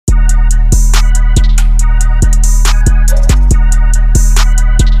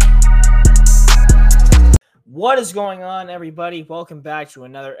What is going on, everybody? Welcome back to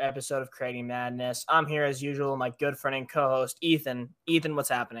another episode of Creating Madness. I'm here as usual, my good friend and co-host, Ethan. Ethan, what's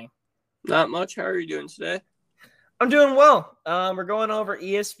happening? Not much. How are you doing today? I'm doing well. We're going over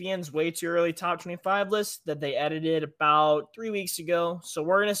ESPN's way too early top 25 list that they edited about 3 weeks ago. So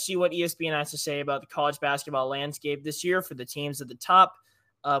we're going to see what ESPN has to say about the college basketball landscape this year for the teams at the top.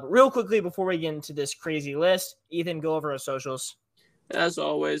 But real quickly, before we get into this crazy list, Ethan, go over our socials. As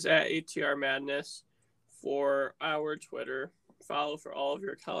always, at ATR Madness for our Twitter. Follow for all of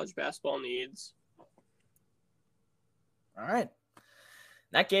your college basketball needs. All right.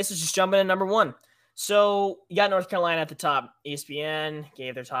 In that case, let's just jump into number one. So you got North Carolina at the top. ESPN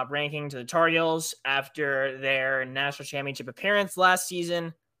gave their top ranking to the Tar Heels after their national championship appearance last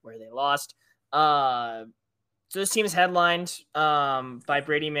season, where they lost. So this team is headlined by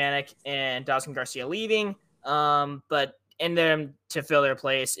Brady Manick and Dawson Garcia leaving. But in them to fill their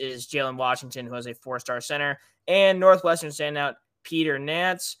place is Jalen Washington, who has a 4-star center, and Northwestern standout Peter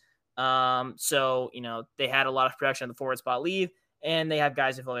Nance. So, they had a lot of production at the forward spot leave, and they have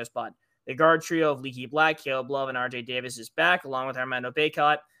guys to fill their spot. The guard trio of Leaky Black, Caleb Love, and RJ Davis is back, along with Armando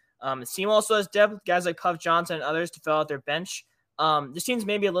Bacot. The team also has depth with guys like Puff Johnson and others to fill out their bench. This team's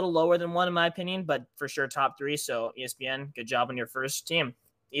maybe a little lower than one, in my opinion, but for sure top 3. So, ESPN, good job on your first team.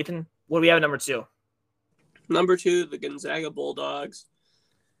 Ethan, what do we have at number 2? Number 2, the Gonzaga Bulldogs.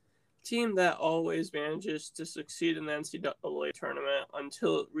 Team that always manages to succeed in the NCAA tournament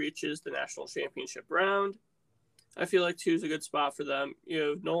until it reaches the national championship round. I feel like 2 is a good spot for them. You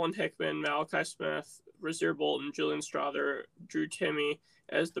have Nolan Hickman, Malachi Smith, Rasir Bolton, Julian Strother, Drew Timme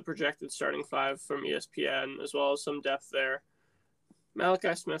as the projected starting 5 from ESPN, as well as some depth there.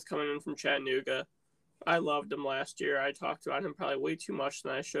 Malachi Smith coming in from Chattanooga. I loved him last year. I talked about him probably way too much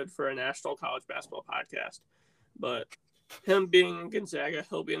than I should for a national college basketball podcast. But him being in Gonzaga,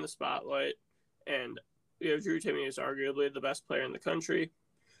 he'll be in the spotlight. And Drew Timme is arguably the best player in the country.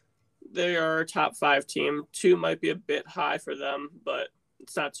 They are a top 5 team. 2 might be a bit high for them, but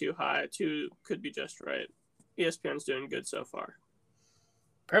it's not too high. 2 could be just right. ESPN's doing good so far.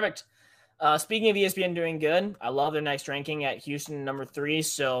 Perfect. Speaking of ESPN doing good, I love their next ranking at Houston, number 3.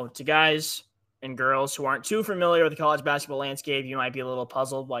 So to guys and girls who aren't too familiar with the college basketball landscape, you might be a little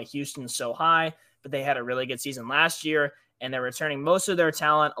puzzled why Houston's so high, but they had a really good season last year, and they're returning most of their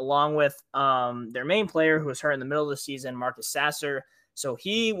talent along with their main player who was hurt in the middle of the season, Marcus Sasser. So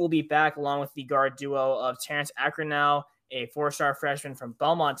he will be back along with the guard duo of Terrence Ackronow, a 4-star freshman from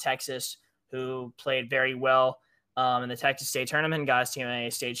Belmont, Texas, who played very well in the Texas State tournament, got his team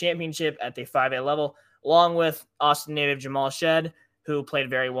a state championship at the 5A level, along with Austin native Jamal Shed, who played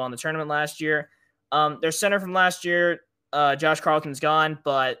very well in the tournament last year. Their center from last year, Josh Carlton's gone,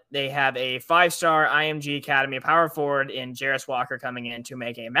 but they have a 5-star IMG Academy power forward in Jarris Walker coming in to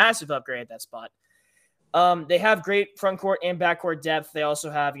make a massive upgrade at that spot. They have great front court and backcourt depth. They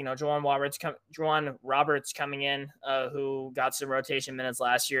also have, Juwan Roberts coming in, who got some rotation minutes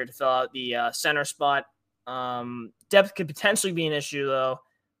last year to fill out the center spot. Depth could potentially be an issue, though,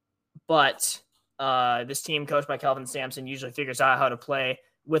 but this team, coached by Kelvin Sampson, usually figures out how to play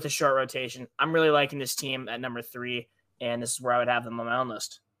with a short rotation. I'm really liking this team at number 3, and this is where I would have them on my own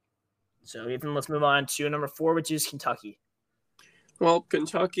list. So, Ethan, let's move on to number 4, which is Kentucky. Well,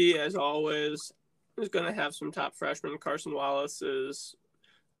 Kentucky, as always, is going to have some top freshmen. Carson Wallace is,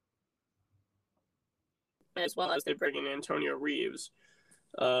 as well as they bring in Antonio Reeves,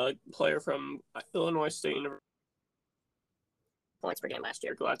 a player from Illinois State University. Points per game last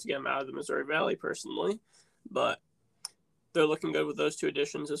year. Glad to get him out of the Missouri Valley personally, but they're looking good with those 2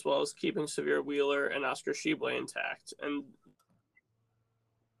 additions, as well as keeping Severe Wheeler and Oscar Tshiebwe intact. And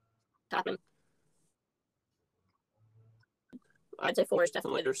Toppin, I'd say 4 is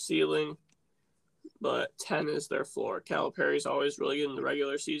definitely their ceiling, but 10 is their floor. Calipari's always really good in the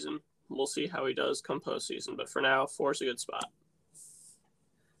regular season. We'll see how he does come postseason, but for now, 4 is a good spot.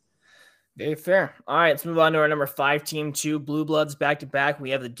 Very fair. All right, let's move on to our number 5 team, 2 Blue Bloods back-to-back.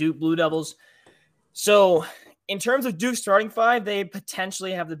 We have the Duke Blue Devils. So, in terms of Duke's starting 5, they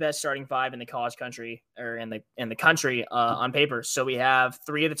potentially have the best starting 5 in the college country, or in the country on paper. So we have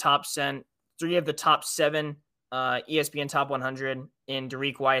 3 of the top 7 ESPN top 100 in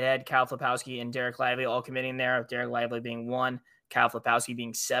Dariq Whitehead, Kyle Flipowski, and Derek Lively all committing there. Derek Lively being 1, Kyle Flipowski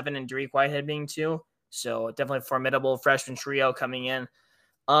being 7, and Dariq Whitehead being 2. So definitely a formidable freshman trio coming in.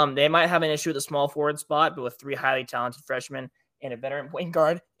 They might have an issue with the small forward spot, but with 3 highly talented freshmen and a veteran point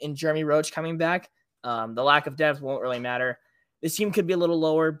guard in Jeremy Roach coming back, the lack of depth won't really matter. This team could be a little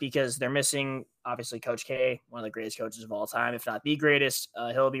lower because they're missing, obviously, Coach K, one of the greatest coaches of all time, if not the greatest.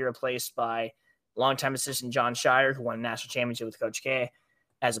 He'll be replaced by longtime assistant John Shire, who won a national championship with Coach K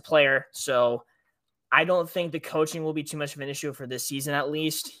as a player. So I don't think the coaching will be too much of an issue for this season, at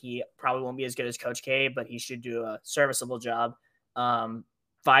least. He probably won't be as good as Coach K, but he should do a serviceable job. 5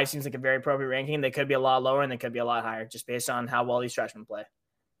 seems like a very appropriate ranking. They could be a lot lower and they could be a lot higher just based on how well these freshmen play.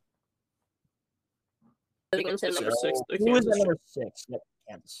 Number 6, who is number 6?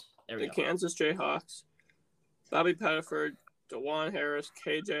 Kansas. The Kansas Jayhawks. Bobby Pettiford, DeJuan Harris,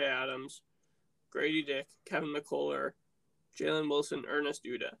 KJ Adams, Grady Dick, Kevin McCullough, Jalen Wilson, Ernest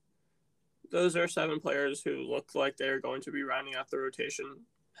Uda. Those are 7 players who look like they're going to be rounding out the rotation.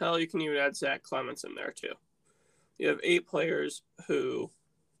 Hell, you can even add Zach Clements in there too. You have 8 players who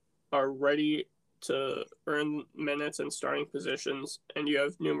are ready to earn minutes and starting positions, and you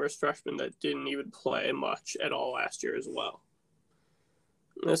have numerous freshmen that didn't even play much at all last year as well.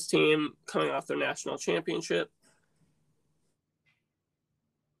 This team, coming off their national championship,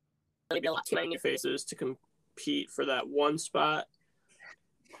 maybe a lot too many faces to compete for that one spot,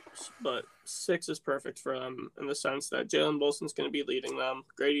 but 6 is perfect for them in the sense that Jalen Wilson's going to be leading them,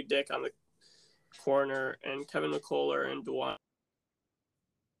 Grady Dick on the corner, and Kevin McCullough and DeJuan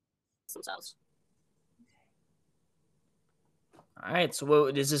themselves. All right, so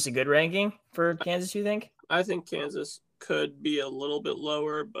is this a good ranking for Kansas, you think? I think Kansas could be a little bit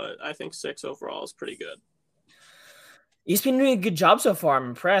lower, but I think 6 overall is pretty good. He's been doing a good job so far. I'm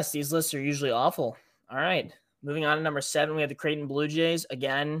impressed. These lists are usually awful. All right, moving on to number 7, we have the Creighton Blue Jays.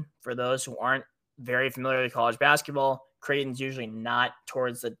 Again, for those who aren't very familiar with college basketball, Creighton's usually not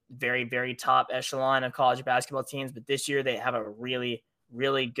towards the very, very top echelon of college basketball teams, but this year they have a really,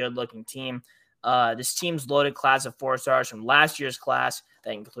 really good-looking team. This team's loaded class of 4 stars from last year's class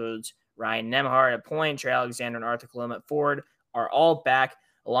that includes Ryan Nembhard at point, Trey Alexander, and Arthur Kaluma at forward are all back,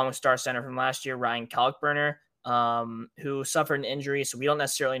 along with star center from last year, Ryan Kalkbrenner, who suffered an injury, so we don't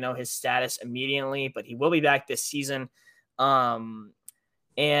necessarily know his status immediately, but he will be back this season. And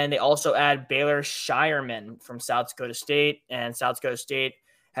they also add Baylor Shireman from South Dakota State, and South Dakota State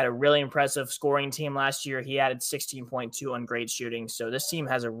had a really impressive scoring team last year. He added 16.2 on great shooting, so this team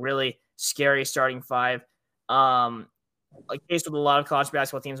has a really scary starting 5. Like case with a lot of college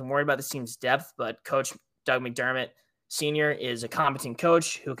basketball teams, I'm worried about this team's depth, but Coach Doug McDermott Sr. is a competent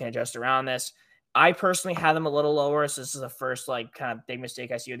coach who can adjust around this. I personally have them a little lower, so this is the first like kind of big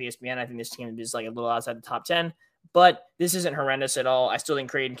mistake I see with ESPN. I think this team is like a little outside the top 10, but this isn't horrendous at all. I still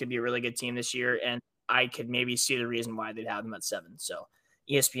think Creighton could be a really good team this year, and I could maybe see the reason why they'd have them at 7. So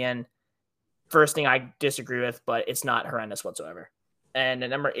ESPN, first thing I disagree with, but it's not horrendous whatsoever. And at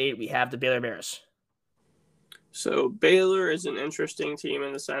number 8, we have the Baylor Bears. So Baylor is an interesting team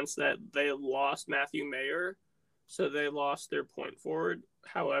in the sense that they lost Matthew Mayer, so they lost their point forward.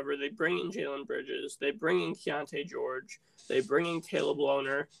 However, they bring in Jalen Bridges, they bring in Keontae George, they bring in Caleb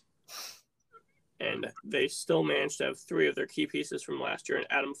Lohner, and they still managed to have 3 of their key pieces from last year in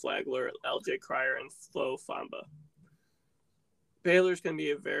Adam Flagler, LJ Cryer, and Flo Famba. Baylor's going to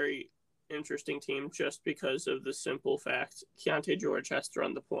be a very interesting team just because of the simple fact Keontae George has to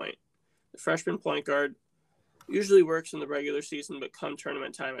run the point. The freshman point guard usually works in the regular season, but come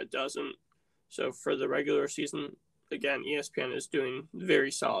tournament time, it doesn't. So for the regular season, again, ESPN is doing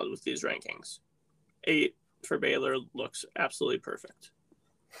very solid with these rankings. 8 for Baylor looks absolutely perfect.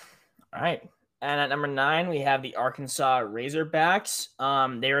 All right. And at number 9, we have the Arkansas Razorbacks.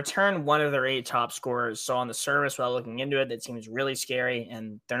 They return one of their 8 top scorers. So on the surface, while looking into it, that seems really scary.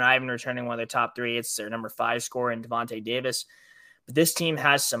 And they're not even returning one of their top 3. It's their number 5 scorer in Devontae Davis. But this team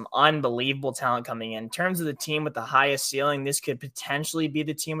has some unbelievable talent coming in. In terms of the team with the highest ceiling, this could potentially be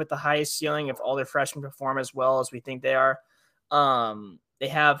the team with the highest ceiling if all their freshmen perform as well as we think they are. They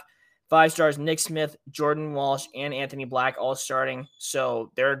have 5 stars, Nick Smith, Jordan Walsh, and Anthony Black all starting.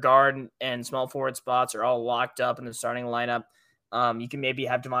 So their guard and small forward spots are all locked up in the starting lineup. You can maybe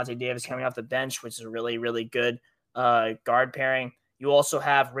have Devontae Davis coming off the bench, which is a really, really good guard pairing. You also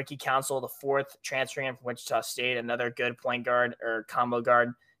have Ricky Council, the 4th, transferring in from Wichita State, another good point guard or combo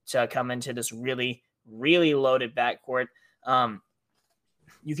guard to come into this really, really loaded backcourt.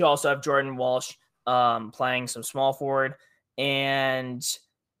 You can also have Jordan Walsh playing some small forward. And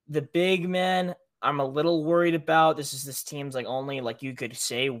the big men, I'm a little worried about. This team's like only like you could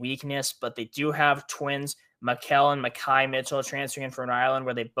say weakness, but they do have twins, Mikal and Makai Mitchell, transferring in from Rhode Island,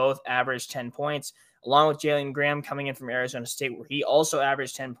 where they both averaged 10 points, along with Jalen Graham coming in from Arizona State, where he also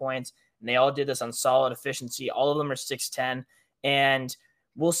averaged 10 points. And they all did this on solid efficiency. All of them are 6'10", and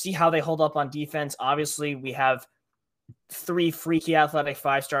we'll see how they hold up on defense. Obviously, we have 3 freaky athletic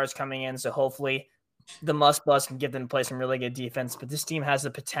 5 stars coming in, so hopefully the Must Bus can give them play some really good defense. But this team has the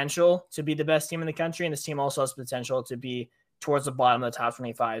potential to be the best team in the country, and this team also has the potential to be towards the bottom of the top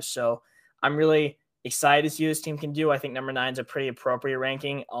 25. So I'm really Excited to see what this team can do. I think number 9 is a pretty appropriate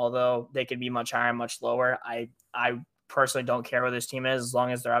ranking, although they could be much higher, much lower. I personally don't care where this team is as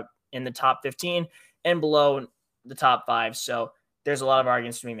long as they're up in the top 15 and below the top 5. So there's a lot of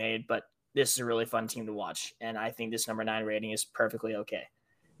arguments to be made, but this is a really fun team to watch. And I think this number 9 rating is perfectly okay.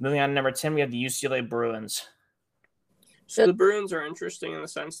 Moving on to number 10, we have the UCLA Bruins. So the Bruins are interesting in the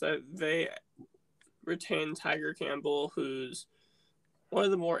sense that they retain Tiger Campbell, who's one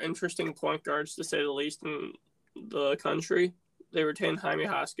of the more interesting point guards, to say the least, in the country. They retain Jaime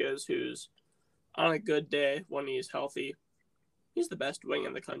Jaquez, who's on a good day when he's healthy. He's the best wing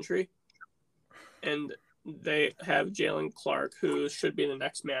in the country. And they have Jalen Clark, who should be the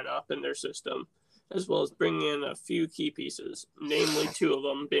next man up in their system, as well as bringing in a few key pieces, namely 2 of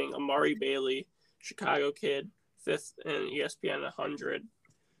them being Amari Bailey, Chicago kid, 5th in ESPN 100.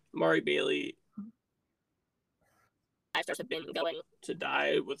 Amari Bailey have been going to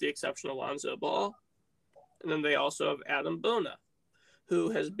die with the exception of Lonzo Ball. And then they also have Adam Bona, who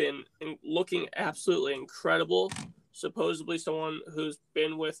has been looking absolutely incredible. Supposedly someone who's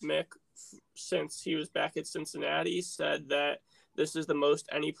been with Mick since he was back at Cincinnati said that this is the most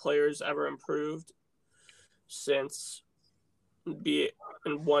any player's ever improved since be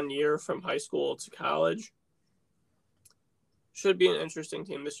in 1 year from high school to college. Should be an interesting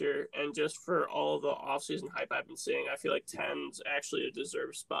team this year, and just for all the offseason hype I've been seeing, I feel like 10's actually a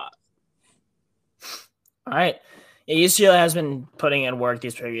deserved spot. All right. Yeah, UCLA has been putting in work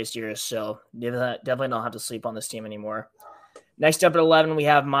these previous years, so definitely don't have to sleep on this team anymore. Next up at 11, we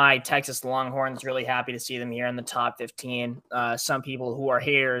have my Texas Longhorns. Really happy to see them here in the top 15. Some people who are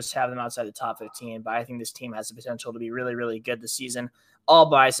haters have them outside the top 15, but I think this team has the potential to be really, really good this season. All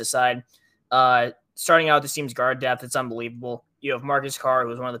bias aside, starting out with this team's guard depth, it's unbelievable. You have Marcus Carr,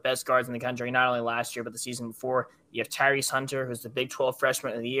 who's one of the best guards in the country, not only last year, but the season before. You have Tyrese Hunter, who's the Big 12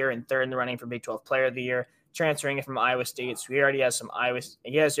 Freshman of the Year and 3rd in the running for Big 12 Player of the Year, transferring in from Iowa State. So he already has some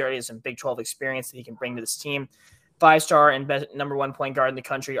Big 12 experience that he can bring to this team. 5-star and number 1 point guard in the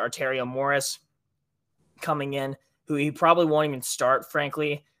country, Arterio Morris, coming in, who he probably won't even start,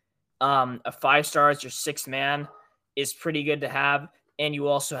 frankly. A 5-star as your 6th man is pretty good to have. And you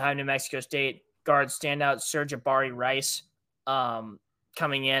also have New Mexico State guard standout Serge Abari Rice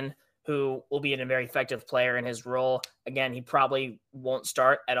coming in, who will be a very effective player in his role. Again, he probably won't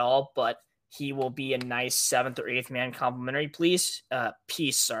start at all, but he will be a nice 7th or 8th man complimentary piece. The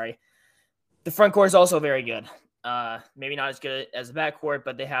front court is also very good. Maybe not as good as the backcourt,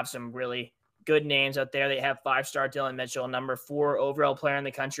 but they have some really good names out there. They have 5-star Dylan Mitchell, number 4 overall player in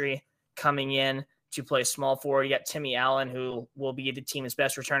the country, coming in to play small forward. You got Timmy Allen, who will be the team's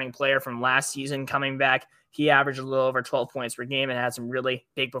best returning player from last season, coming back. He averaged a little over 12 points per game and had some really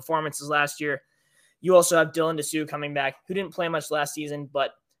big performances last year. You also have Dylan Dessou coming back, who didn't play much last season,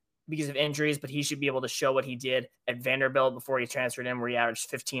 but because of injuries, but he should be able to show what he did at Vanderbilt before he transferred in, where he averaged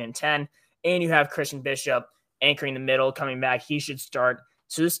 15 and 10. And you have Christian Bishop anchoring the middle, coming back. He should start.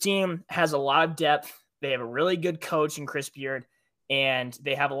 So this team has a lot of depth. They have a really good coach in Chris Beard, and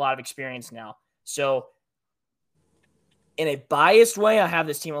they have a lot of experience now. So in a biased way, I have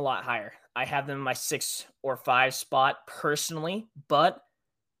this team a lot higher. I have them in my 6 or 5 spot personally, but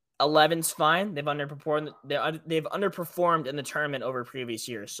 11's fine. They've underperformed in the tournament over previous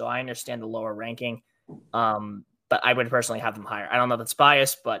years, so I understand the lower ranking. But I would personally have them higher. I don't know if that's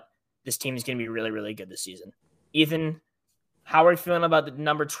biased, but this team is going to be really, really good this season. Ethan, how are you feeling about the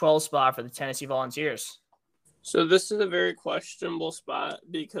number 12 spot for the Tennessee Volunteers? So this is a very questionable spot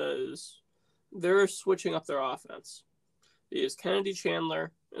because they're switching up their offense. Because Kennedy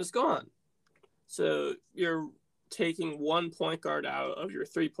Chandler is gone. So you're taking 1 point guard out of your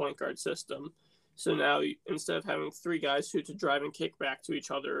 3-point guard system. So now instead of having 3 guys who to drive and kick back to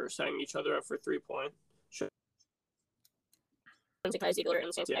each other or setting each other up for 3-point, Ziegler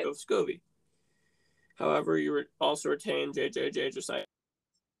and Santiago Scovey. However, you also retain J.J. Josiah,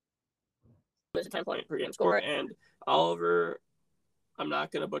 who is a 10-point per game scorer, and Oliver, I'm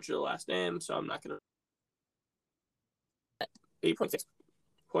not going to butcher the last name, so I'm not going to 8.6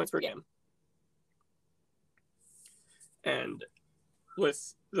 points per game. And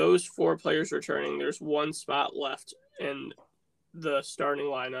with those 4 players returning, there's 1 spot left in the starting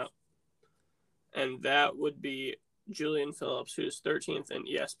lineup, and that would be Julian Phillips, who's 13th in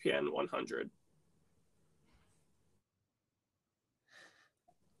ESPN 100.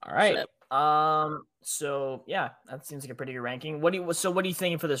 All right. So yeah, that seems like a pretty good ranking. What are you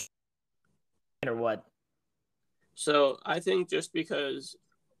thinking for this, or what? So I think just because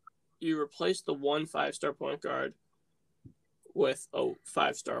you replace the 1 5-star point guard with a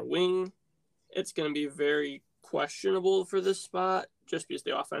 5-star wing, it's going to be very questionable for this spot, just because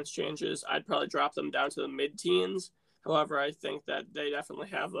the offense changes. I'd probably drop them down to the mid-teens. However, I think that they definitely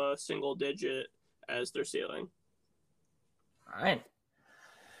have a single digit as their ceiling. All right.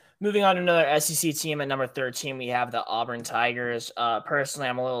 Moving on to another SEC team at number 13, we have the Auburn Tigers. Personally,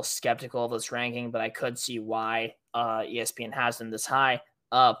 I'm a little skeptical of this ranking, but I could see why ESPN has them this high.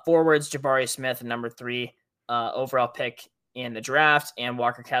 Forwards, Jabari Smith at number 3, overall pick in the draft, and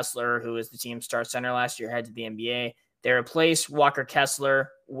Walker Kessler, who was the team's star center last year, head to the NBA. They replaced Walker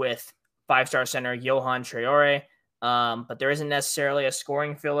Kessler with 5-star center Johan Traore, but there isn't necessarily a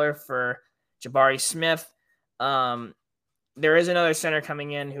scoring filler for Jabari Smith. There is another center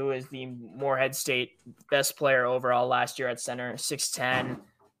coming in who is the Morehead State best player overall last year at center, 6'10",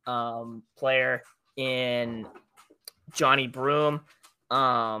 player in Johnny Broom.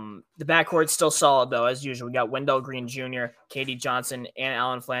 The backcourt's still solid, though, as usual. We got Wendell Green Jr., KD Johnson, and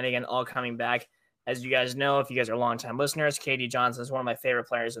Alan Flanagan all coming back. As you guys know, if you guys are longtime listeners, KD Johnson is one of my favorite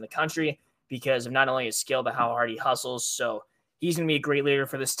players in the country because of not only his skill, but how hard he hustles. So he's going to be a great leader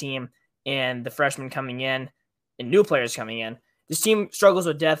for this team. And the freshmen coming in and new players coming in. This team struggles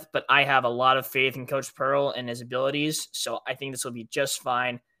with depth, but I have a lot of faith in Coach Pearl and his abilities. So I think this will be just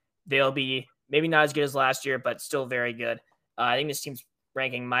fine. They'll be maybe not as good as last year, but still very good. I think this team's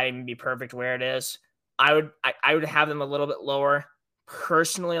ranking might even be perfect where it is. I would have them a little bit lower,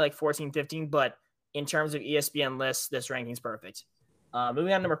 personally, like 14, 15, but in terms of ESPN lists, this ranking's perfect.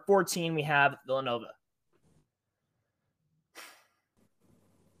 Moving on to number 14, we have Villanova.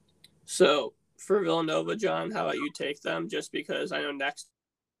 So for Villanova, John, how about you take them? Just because I know next.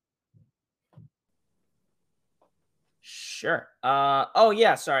 Sure. Oh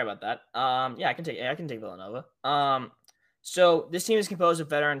yeah, sorry about that. Yeah, I can take Villanova. So this team is composed of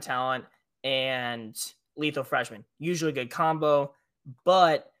veteran talent and lethal freshmen. Usually a good combo,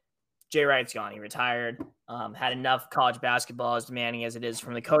 but Jay Wright's gone. He retired. Had enough college basketball, as demanding as it is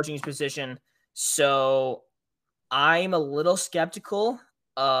from the coaching position. So I'm a little skeptical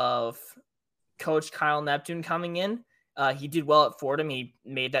of Coach Kyle Neptune coming in. He did well at Fordham. He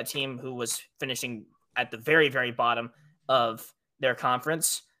made that team, who was finishing at the very, very bottom of their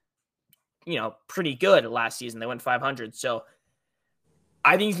conference, pretty good last season. They went 500. So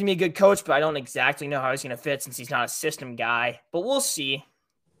I think he's going to be a good coach, but I don't exactly know how he's going to fit since he's not a system guy. But we'll see.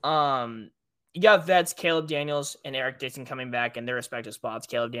 You got vets, Caleb Daniels and Eric Dixon coming back in their respective spots.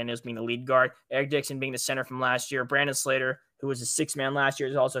 Caleb Daniels being the lead guard, Eric Dixon being the center from last year. Brandon Slater, who was a 6-man last year,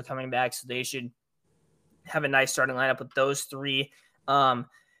 is also coming back. So they should have a nice starting lineup with those three. But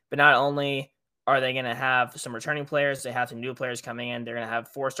not only are they going to have some returning players, they have some new players coming in. They're going to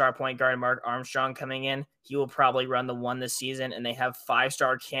have 4-star point guard Mark Armstrong coming in. He will probably run the one this season. And they have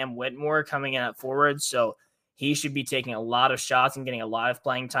 5-star Cam Whitmore coming in at forward. So he should be taking a lot of shots and getting a lot of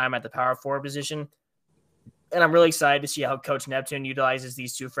playing time at the power forward position. And I'm really excited to see how Coach Neptune utilizes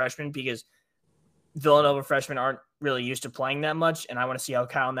these two freshmen, because Villanova freshmen aren't really used to playing that much. And I want to see how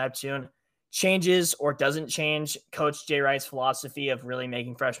Kyle Neptune changes or doesn't change Coach Jay Wright's philosophy of really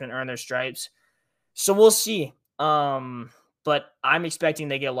making freshmen earn their stripes. So we'll see. But I'm expecting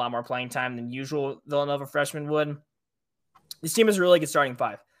they get a lot more playing time than usual Villanova freshmen would. This team is a really good starting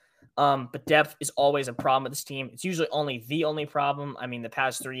five. But depth is always a problem with this team. It's usually the only problem. I mean, the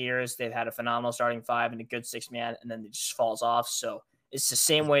past 3 years, they've had a phenomenal starting five and a good 6-man, and then it just falls off. So it's the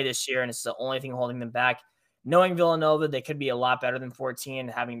same way this year, and it's the only thing holding them back. Knowing Villanova, they could be a lot better than 14,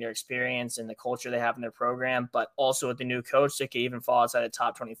 having their experience and the culture they have in their program, but also with the new coach, they could even fall outside the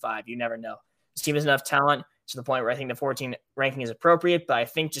top 25. You never know. This team has enough talent to the point where I think the 14 ranking is appropriate, but I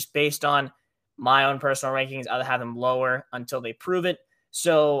think just based on my own personal rankings, I'll have them lower until they prove it.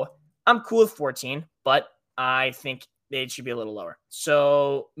 So I'm cool with 14, but I think they should be a little lower.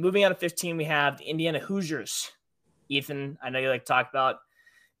 So moving on to 15, we have the Indiana Hoosiers. Ethan, I know you like to talk about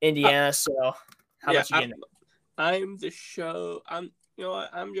Indiana, so how much you getting? I'm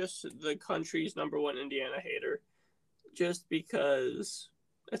just the country's #1 Indiana hater, just because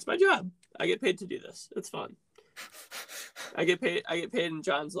it's my job. I get paid to do this. It's fun. I get paid in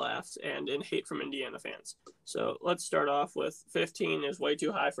John's laughs and in hate from Indiana fans. So let's start off with 15 is way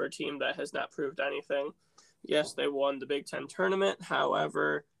too high for a team that has not proved anything. Yes, they won the Big Ten tournament.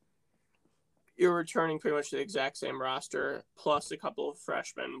 However, you're returning pretty much the exact same roster, plus a couple of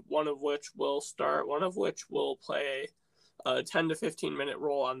freshmen, one of which will start, one of which will play a 10 to 15 minute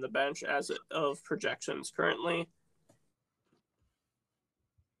role on the bench as of projections currently.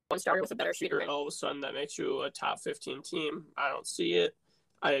 One starter with a better shooter, all of a sudden that makes you a top 15 team. I don't see it.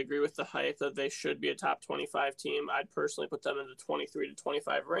 I agree with the hype that they should be a top 25 team. I'd personally put them in the 23 to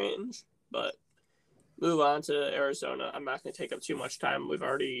 25 range, but move on to Arizona. I'm not going to take up too much time. We've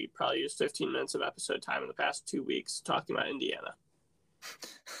already probably used 15 minutes of episode time in the past 2 weeks talking about Indiana.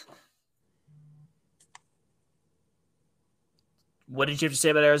 What did you have to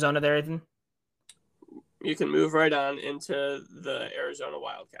say about Arizona there, Ethan? You can move right on into the Arizona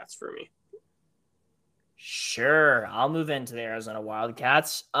Wildcats for me. Sure, I'll move into the Arizona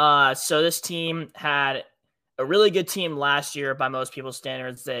Wildcats. So this team had a really good team last year by most people's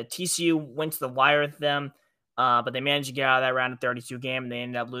standards. The TCU went to the wire with them, but they managed to get out of that round of 32 game, and they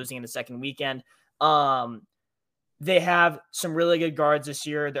ended up losing in the second weekend. They have some really good guards this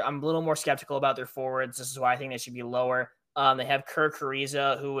year. I'm a little more skeptical about their forwards. This is why I think they should be lower. They have Kirk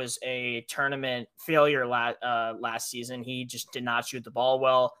Ariza, who was a tournament failure last season. He just did not shoot the ball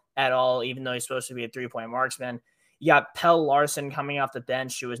well at all, even though he's supposed to be a three-point marksman. You got Pelle Larsson coming off the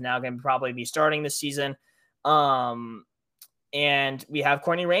bench, who is now going to probably be starting this season. And we have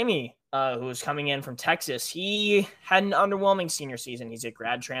Courtney Ramey, who's coming in from Texas. He had an underwhelming senior season. He's a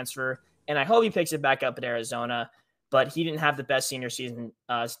grad transfer, and I hope he picks it back up at Arizona. But he didn't have the best senior season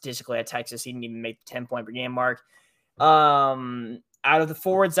statistically at Texas. He didn't even make the 10-point per game mark. Out of the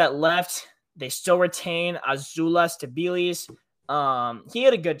forwards that left, they still retain Azuolas Tubelis. He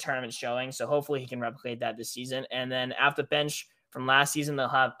had a good tournament showing, so hopefully he can replicate that this season. And then after the bench from last season, they'll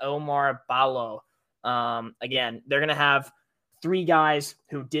have Omar Ballo. Again, they're going to have three guys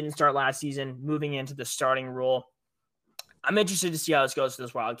who didn't start last season moving into the starting role. I'm interested to see how this goes for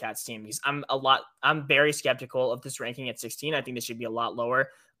this Wildcats team because I'm very skeptical of this ranking at 16. I think this should be a lot lower.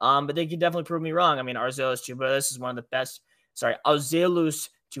 But they can definitely prove me wrong. I mean, Azuolas Tubelis is one of the best. Azuolas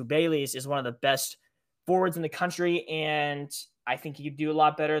Tubelis is one of the best forwards in the country, and I think he could do a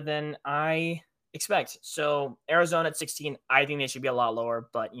lot better than I expect. So Arizona at 16, I think they should be a lot lower,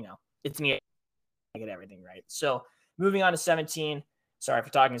 but it's me. I get everything right. So moving on to 17. Sorry for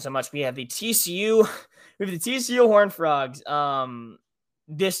talking so much. We have the TCU. We have the TCU Horned Frogs.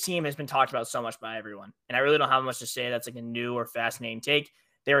 This team has been talked about so much by everyone, and I really don't have much to say that's like a new or fascinating take.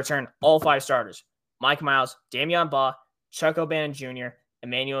 They return all five starters: Mike Miles, Damian Baugh, Chuck O'Bannon Jr.,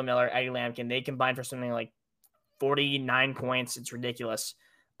 Emmanuel Miller, Eddie Lampkin. They combined for something like 49 points. It's ridiculous.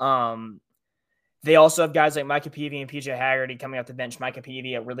 They also have guys like Micah Peavy and PJ Haggerty coming off the bench. Micah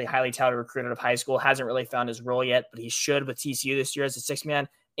Peavy, a really highly touted recruit out of high school, hasn't really found his role yet, but he should with TCU this year as a six-man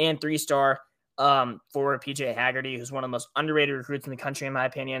and three-star forward PJ Haggerty, who's one of the most underrated recruits in the country, in my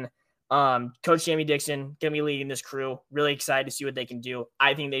opinion. Coach Jamie Dixon going to be leading this crew. Really excited to see what they can do.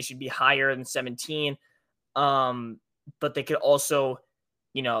 I think they should be higher than 17. But they could also,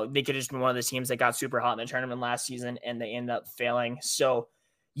 they could have just been one of the teams that got super hot in the tournament last season and they ended up failing. So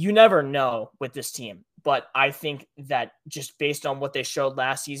you never know with this team. But I think that just based on what they showed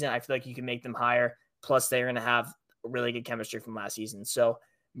last season, I feel like you can make them higher. Plus, they're going to have really good chemistry from last season. So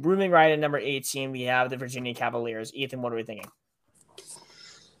moving right at number 18, we have the Virginia Cavaliers. Ethan, what are we thinking?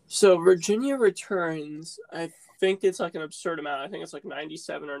 So Virginia returns, I think it's like an absurd amount. I think it's like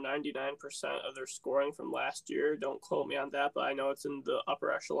 97 or 99% of their scoring from last year. Don't quote me on that, but I know it's in the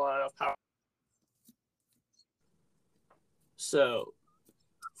upper echelon of power. So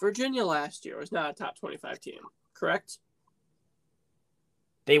Virginia last year was not a top 25 team, correct?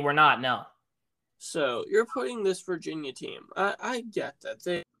 They were not, no. So you're putting this Virginia team. I get that.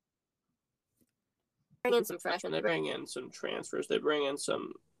 They bring in some freshmen, they bring in some transfers, they bring in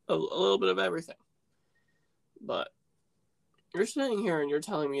a little bit of everything. But you're sitting here and you're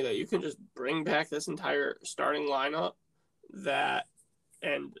telling me that you can just bring back this entire starting lineup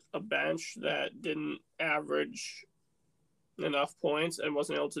and a bench that didn't average enough points and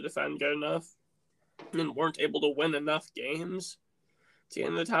wasn't able to defend good enough and weren't able to win enough games to get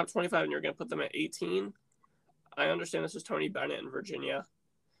in the top 25, and you're going to put them at 18. I understand this is Tony Bennett in Virginia,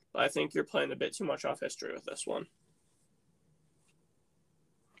 but I think you're playing a bit too much off history with this one.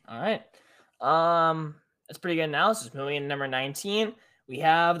 All right. That's pretty good analysis. Moving into number 19, we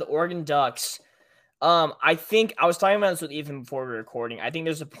have the Oregon Ducks. I think I was talking about this with Ethan before we were recording. I think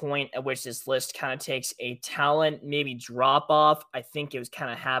there's a point at which this list kind of takes a talent, maybe drop off. I think it was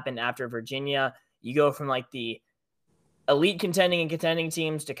kind of happened after Virginia. You go from like the elite contending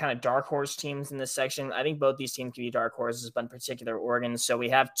teams to kind of dark horse teams in this section. I think both these teams can be dark horses, but in particular Oregon. So we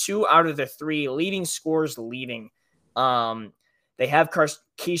have 2 out of the 3 leading scorers leaving. They have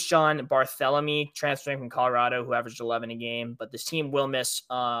Keyshawn Barthelemy transferring from Colorado, who averaged 11 a game, but this team will miss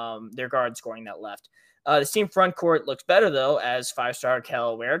their guard scoring that left. This team front court looks better, though, as 5-star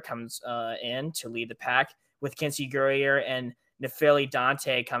Kel Ware comes in to lead the pack with Kinsey Gurrier and Nefeli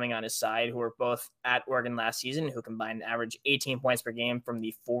Dante coming on his side, who were both at Oregon last season, who combined to average 18 points per game from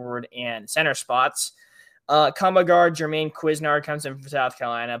the forward and center spots. Combo guard Jermaine Quisnard comes in from South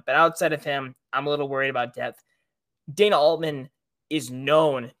Carolina, but outside of him, I'm a little worried about depth. Dana Altman is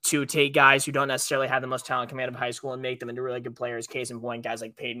known to take guys who don't necessarily have the most talent coming out of high school and make them into really good players. Case in point, guys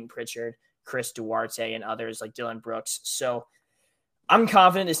like Peyton Pritchard, Chris Duarte, and others like Dylan Brooks. So I'm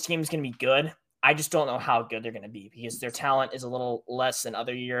confident this team is going to be good. I just don't know how good they're going to be because their talent is a little less than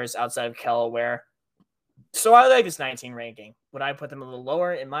other years outside of Delaware. So I like this 19 ranking. Would I put them a little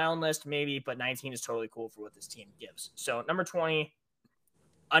lower in my own list? Maybe, but 19 is totally cool for what this team gives. So number 20,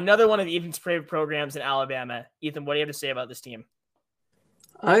 another one of Ethan's favorite programs in Alabama. Ethan, what do you have to say about this team?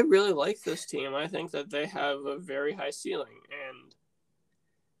 I really like this team. I think that they have a very high ceiling, and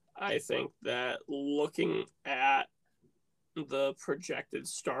I think that looking at the projected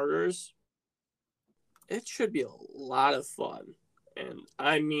starters, it should be a lot of fun. And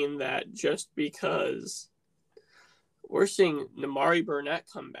I mean that just because we're seeing Namari Burnett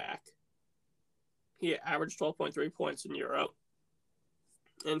come back. He averaged 12.3 points in Europe,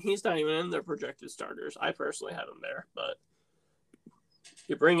 and he's not even in their projected starters. I personally have him there, but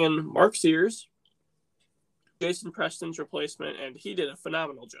you bring in Mark Sears, Jason Preston's replacement, and he did a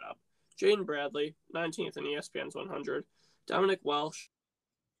phenomenal job. Jaden Bradley, 19th in ESPN's 100. Dominic Welsh,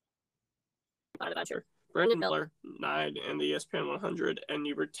 adventure. Brandon Miller, 9 in the ESPN 100. And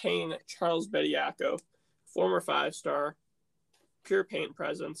you retain Charles Bediako, former 5-star, pure paint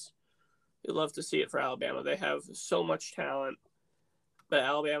presence. You'd love to see it for Alabama. They have so much talent, but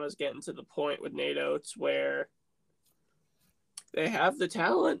Alabama's getting to the point with Nate Oates where they have the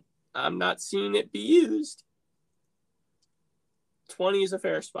talent. I'm not seeing it be used. 20 is a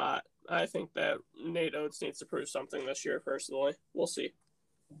fair spot. I think that Nate Oates needs to prove something this year, personally. We'll see.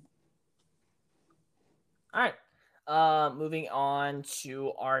 All right. Moving on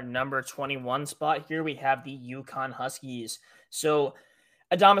to our number 21 spot here, we have the UConn Huskies. So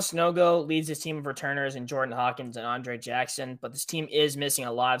Adamas Nogo leads his team of returners in Jordan Hawkins and Andre Jackson, but this team is missing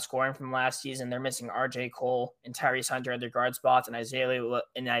a lot of scoring from last season. They're missing RJ Cole and Tyrese Hunter at their guard spots and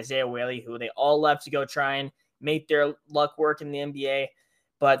Isaiah Whaley, who they all left to go try and make their luck work in the NBA.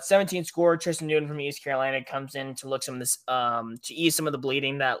 But 17 scorer Tristan Newton from East Carolina comes in to look some of this to ease some of the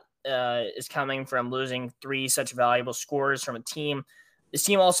bleeding that is coming from losing 3 such valuable scorers from a team. This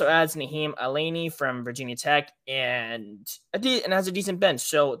team also adds Naheem Alani from Virginia Tech and has a decent bench.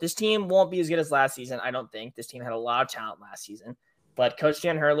 So this team won't be as good as last season, I don't think. This team had a lot of talent last season. But Coach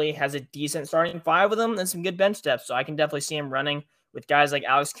Dan Hurley has a decent starting 5 with him and some good bench depth. So I can definitely see him running with guys like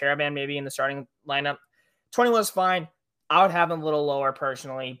Alex Caravan maybe in the starting lineup. 21 is fine. I would have him a little lower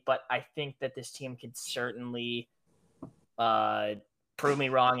personally, but I think that this team could certainly prove me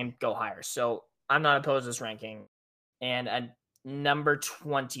wrong and go higher. So I'm not opposed to this ranking. And at number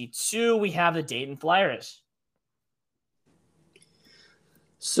 22, we have the Dayton Flyers.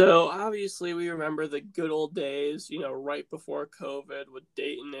 So obviously we remember the good old days, right before COVID with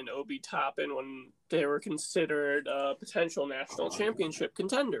Dayton and Obi Toppin when they were considered a potential national championship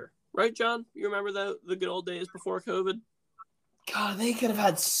contender. Right, John? You remember the good old days before COVID? God, they could have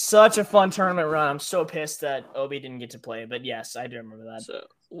had such a fun tournament run. I'm so pissed that Obi didn't get to play, but yes, I do remember that. So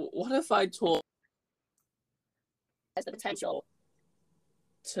what if I told has the potential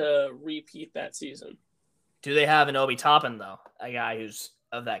to repeat that season? Do they have an Obi Toppin, though? A guy who's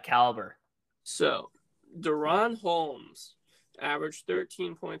of that caliber. So Deron Holmes averaged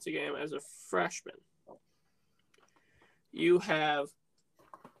 13 points a game as a freshman. You have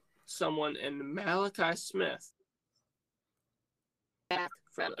someone in Malachi Smith back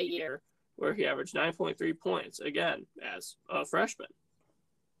from a year where he averaged 9.3 points, again, as a freshman.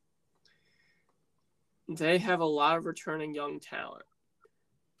 They have a lot of returning young talent.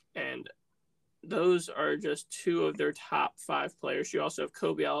 And those are just 2 of their top 5 players. You also have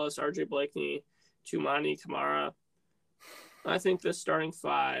Kobe Ellis, RJ Blakeney, Tumani Kamara. I think this starting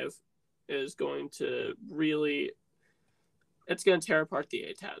 5 is going to really – it's going to tear apart the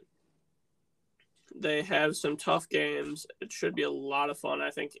A-10. They have some tough games. It should be a lot of fun. I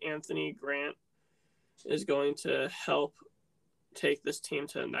think Anthony Grant is going to help take this team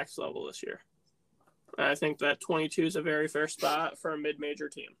to the next level this year. I think that 22 is a very fair spot for a mid-major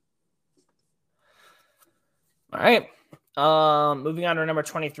team. All right. Moving on to our number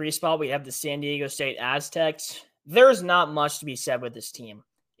 23 spot, we have the San Diego State Aztecs. There's not much to be said with this team.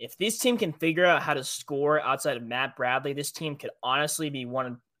 If this team can figure out how to score outside of Matt Bradley, this team could honestly be one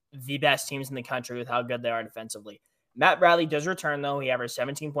of the best teams in the country with how good they are defensively. Matt Bradley does return, though. He averaged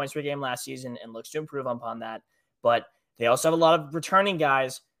 17 points per game last season and looks to improve upon that. But they also have a lot of returning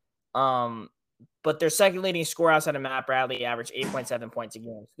guys. But their second leading scorer outside of Matt Bradley averaged 8.7 points a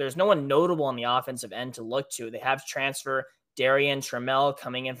game. So there's no one notable on the offensive end to look to. They have transfer Darian Trammell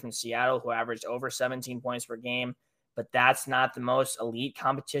coming in from Seattle, who averaged over 17 points per game. But that's not the most elite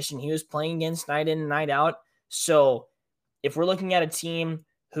competition he was playing against night in and night out. So if we're looking at a team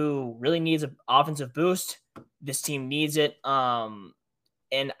who really needs an offensive boost, this team needs it. And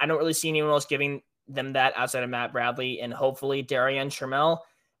I don't really see anyone else giving them that outside of Matt Bradley and hopefully Darian Trammell.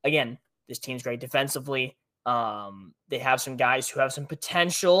 Again, this team's great defensively. They have some guys who have some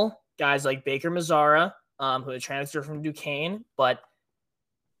potential, guys like Baker Mazzara, who had transferred from Duquesne, but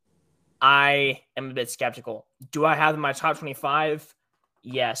I am a bit skeptical. Do I have them in my top 25?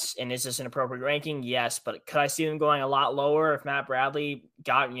 Yes. And is this an appropriate ranking? Yes. But could I see them going a lot lower if Matt Bradley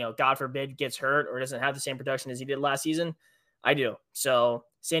God forbid, gets hurt or doesn't have the same production as he did last season? I do. So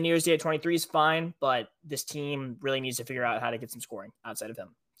San Diego State at 23 is fine, but this team really needs to figure out how to get some scoring outside of him.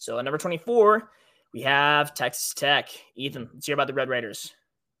 So at number 24, we have Texas Tech. Ethan, let's hear about the Red Raiders.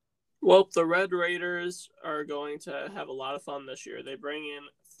 Well, the Red Raiders are going to have a lot of fun this year. They bring in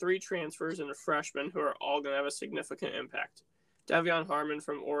 3 transfers and a freshman who are all going to have a significant impact. Devion Harmon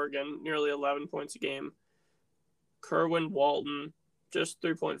from Oregon, nearly 11 points a game. Kerwin Walton, just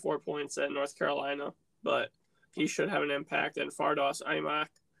 3.4 points at North Carolina, but he should have an impact. And Fardaws Aimaq,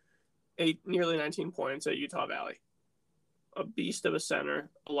 nearly 19 points at Utah Valley. A beast of a center.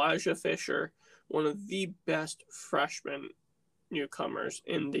 Elijah Fisher, one of the best freshman newcomers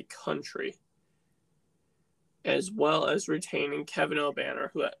in the country, as well as retaining Kevin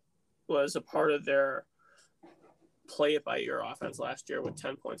O'Banner, who was a part of their play it by ear offense last year with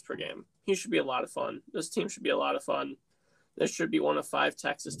 10 points per game. He should be a lot of fun. This team should be a lot of fun. This should be one of 5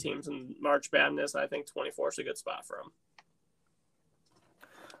 Texas teams in March Madness. I think 24 is a good spot for him.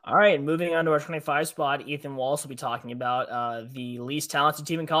 All right, moving on to our 25 spot, Ethan Walsh will be talking about the least talented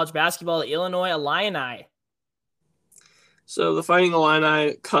team in college basketball, the Illinois Illini. So the Fighting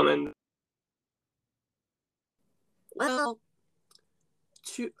Illini come in, well,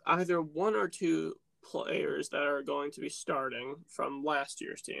 either 1 or 2 players that are going to be starting from last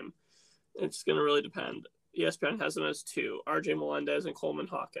year's team. It's going to really depend. ESPN has them as 2, RJ Melendez and Coleman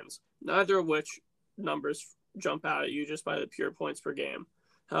Hawkins, neither of which numbers jump out at you just by the pure points per game.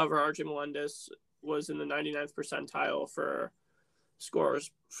 However, RJ Melendez was in the 99th percentile for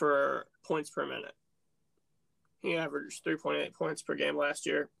scores for points per minute. He averaged 3.8 points per game last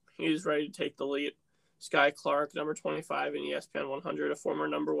year. He's ready to take the lead. Sky Clark, number 25 in ESPN 100, a former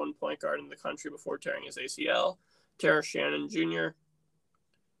number 1 point guard in the country before tearing his ACL. Terrence Shannon Jr.,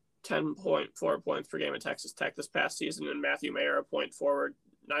 10.4 points per game at Texas Tech this past season, and Matthew Mayer, a point forward,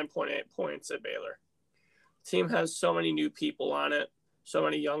 9.8 points at Baylor. The team has so many new people on it, so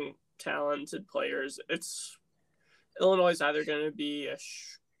many young, talented players. Illinois is either going to be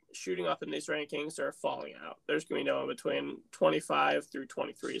shooting up in these rankings or falling out. There's going to be no in between. 25 through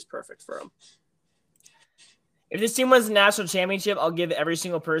 23 is perfect for them. If this team wins the national championship, I'll give every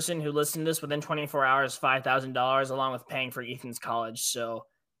single person who listened to this within 24 hours $5,000, along with paying for Ethan's college. So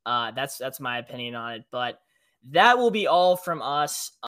that's my opinion on it. But that will be all from us.